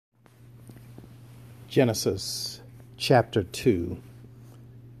Genesis chapter 2.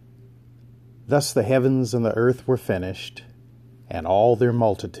 Thus the heavens and the earth were finished, and all their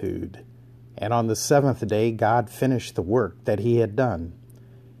multitude. And on the seventh day God finished the work that he had done.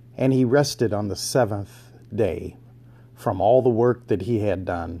 And he rested on the seventh day from all the work that he had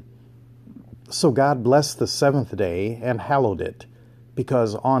done. So God blessed the seventh day and hallowed it,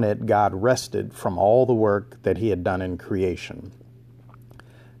 because on it God rested from all the work that he had done in creation.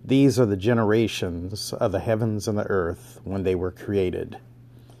 These are the generations of the heavens and the earth when they were created.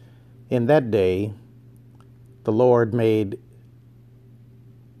 In that day, the Lord made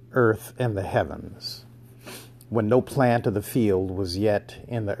earth and the heavens, when no plant of the field was yet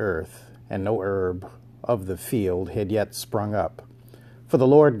in the earth, and no herb of the field had yet sprung up. For the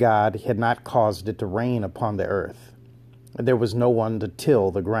Lord God had not caused it to rain upon the earth, and there was no one to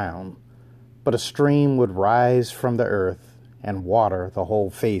till the ground. But a stream would rise from the earth, and water the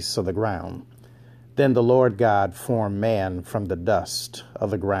whole face of the ground. Then the Lord God formed man from the dust of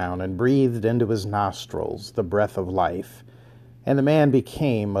the ground, and breathed into his nostrils the breath of life, and the man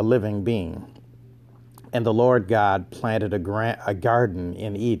became a living being. And the Lord God planted a garden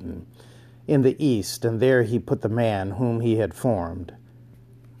in Eden, in the east, and there he put the man whom he had formed.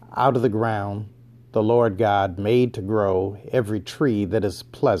 Out of the ground the Lord God made to grow every tree that is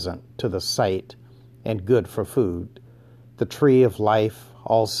pleasant to the sight and good for food, the tree of life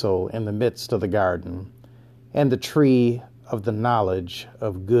also in the midst of the garden, and the tree of the knowledge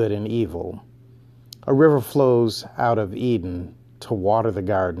of good and evil. A river flows out of Eden to water the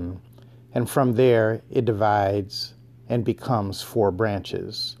garden, and from there it divides and becomes 4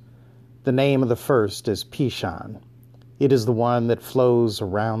 branches. The name of the first is Pishon. It is the one that flows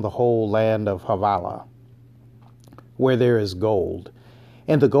around the whole land of Havilah, where there is gold,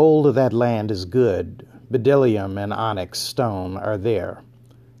 and the gold of that land is good. Bdellium and onyx stone are there.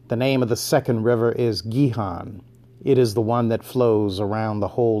 The name of the second river is Gihon. It is the one that flows around the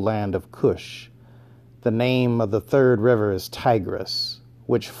whole land of Cush. The name of the third river is Tigris,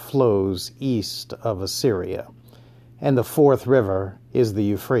 which flows east of Assyria. And the fourth river is the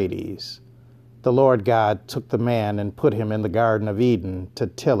Euphrates. The Lord God took the man and put him in the Garden of Eden to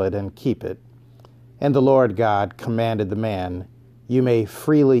till it and keep it. And the Lord God commanded the man, "You may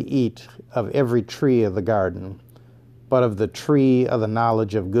freely eat of every tree of the garden, but of the tree of the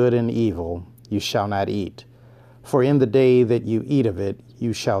knowledge of good and evil you shall not eat, for in the day that you eat of it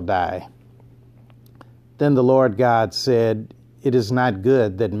you shall die." Then the Lord God said, "It is not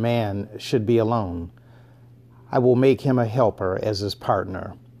good that man should be alone. I will make him a helper as his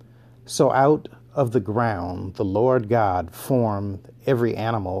partner." So out of the ground the Lord God formed every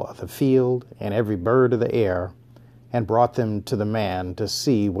animal of the field and every bird of the air, and brought them to the man to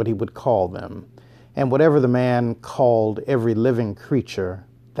see what he would call them. And whatever the man called every living creature,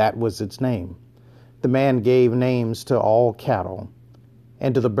 that was its name. The man gave names to all cattle,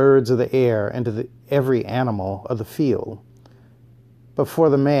 and to the birds of the air, and to every animal of the field. But for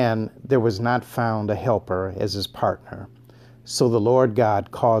the man there was not found a helper as his partner. So the Lord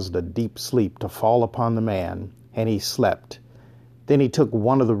God caused a deep sleep to fall upon the man, and he slept. Then he took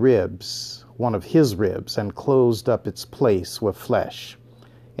one of his ribs, and closed up its place with flesh.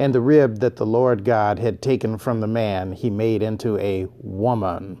 And the rib that the Lord God had taken from the man he made into a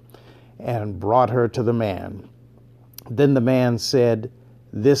woman, and brought her to the man. Then the man said,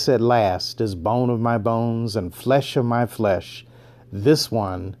 "This at last is bone of my bones and flesh of my flesh. This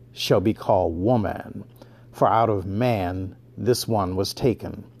one shall be called woman, for out of man this one was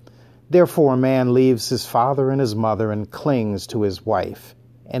taken." Therefore a man leaves his father and his mother and clings to his wife,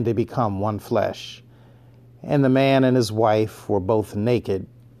 and they become one flesh. And the man and his wife were both naked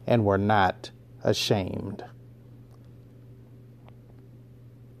and were not ashamed.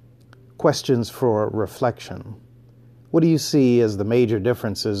 Questions for reflection. What do you see as the major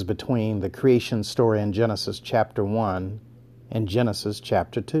differences between the creation story in Genesis chapter 1 and Genesis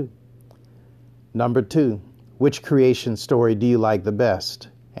chapter 2? Number 2, which creation story do you like the best,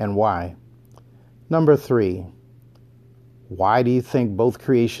 and why? Number 3, why do you think both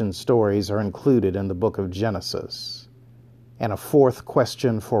creation stories are included in the book of Genesis? And a fourth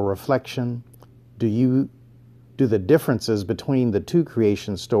question for reflection, do the differences between the 2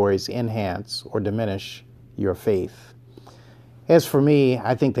 creation stories enhance or diminish your faith? As for me,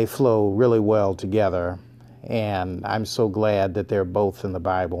 I think they flow really well together, and I'm so glad that they're both in the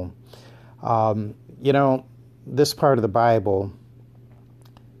Bible. This part of the Bible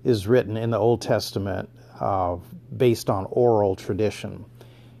is written in the Old Testament based on oral tradition.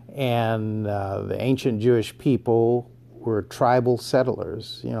 And the ancient Jewish people were tribal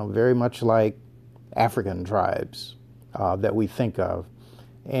settlers, very much like African tribes that we think of.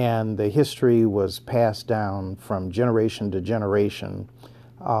 and the history was passed down from generation to generation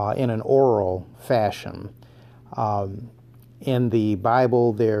in an oral fashion. In the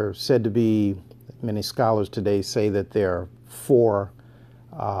Bible, there said to be, many scholars today say that there are four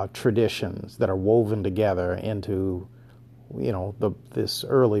traditions that are woven together into, this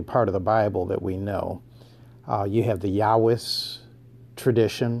early part of the Bible that we know. You have the Yahwist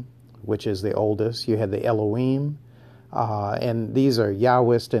tradition, which is the oldest. You have the Elohim, and these are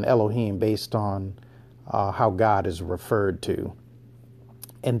Yahwist and Elohim based on how God is referred to.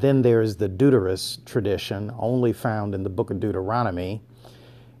 And then there's the Deuterist tradition, only found in the book of Deuteronomy.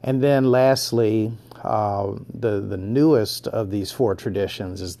 And then lastly, the newest of these four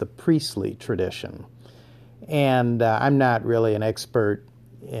traditions is the priestly tradition. And I'm not really an expert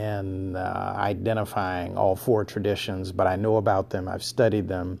in identifying all four traditions, but I know about them, I've studied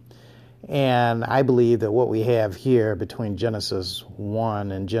them. And I believe that what we have here between Genesis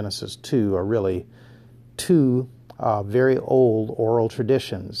 1 and Genesis 2 are really two very old oral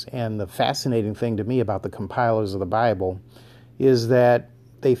traditions. And the fascinating thing to me about the compilers of the Bible is that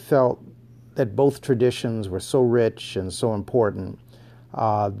they felt that both traditions were so rich and so important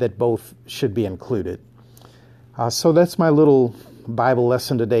that both should be included. So that's my little Bible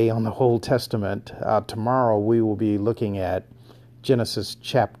lesson today on the Old Testament. Tomorrow we will be looking at Genesis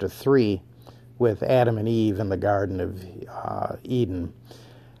chapter 3 with Adam and Eve in the Garden of Eden.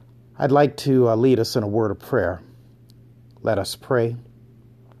 I'd like to lead us in a word of prayer. Let us pray.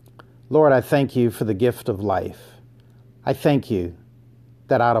 Lord, I thank you for the gift of life. I thank you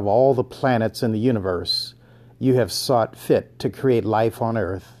that out of all the planets in the universe, you have sought fit to create life on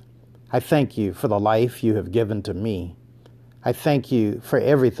earth. I thank you for the life you have given to me. I thank you for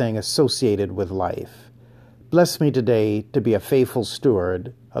everything associated with life. Bless me today to be a faithful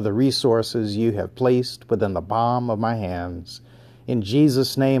steward of the resources you have placed within the palm of my hands. In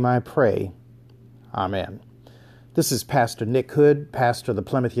Jesus' name I pray. Amen. This is Pastor Nick Hood, pastor of the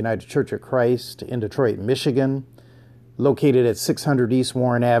Plymouth United Church of Christ in Detroit, Michigan, located at 600 East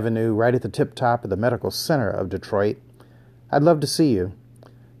Warren Avenue, right at the tip-top of the Medical Center of Detroit. I'd love to see you.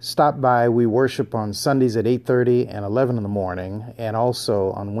 Stop by. We worship on Sundays at 8:30 and 11 in the morning, and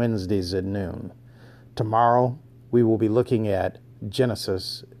also on Wednesdays at noon. Tomorrow, we will be looking at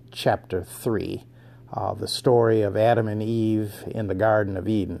Genesis chapter 3, the story of Adam and Eve in the Garden of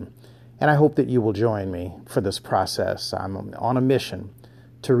Eden. And I hope that you will join me for this process. I'm on a mission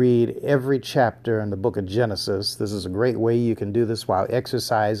to read every chapter in the book of Genesis. This is a great way you can do this while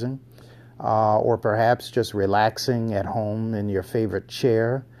exercising, or perhaps just relaxing at home in your favorite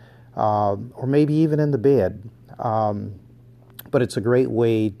chair, or maybe even in the bed. But it's a great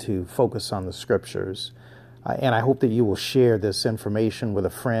way to focus on the scriptures. And I hope that you will share this information with a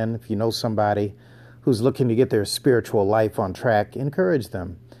friend. If you know somebody who's looking to get their spiritual life on track, encourage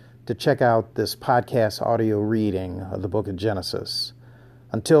them to check out this podcast audio reading of the book of Genesis.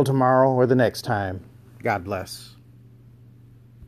 Until tomorrow or the next time, God bless.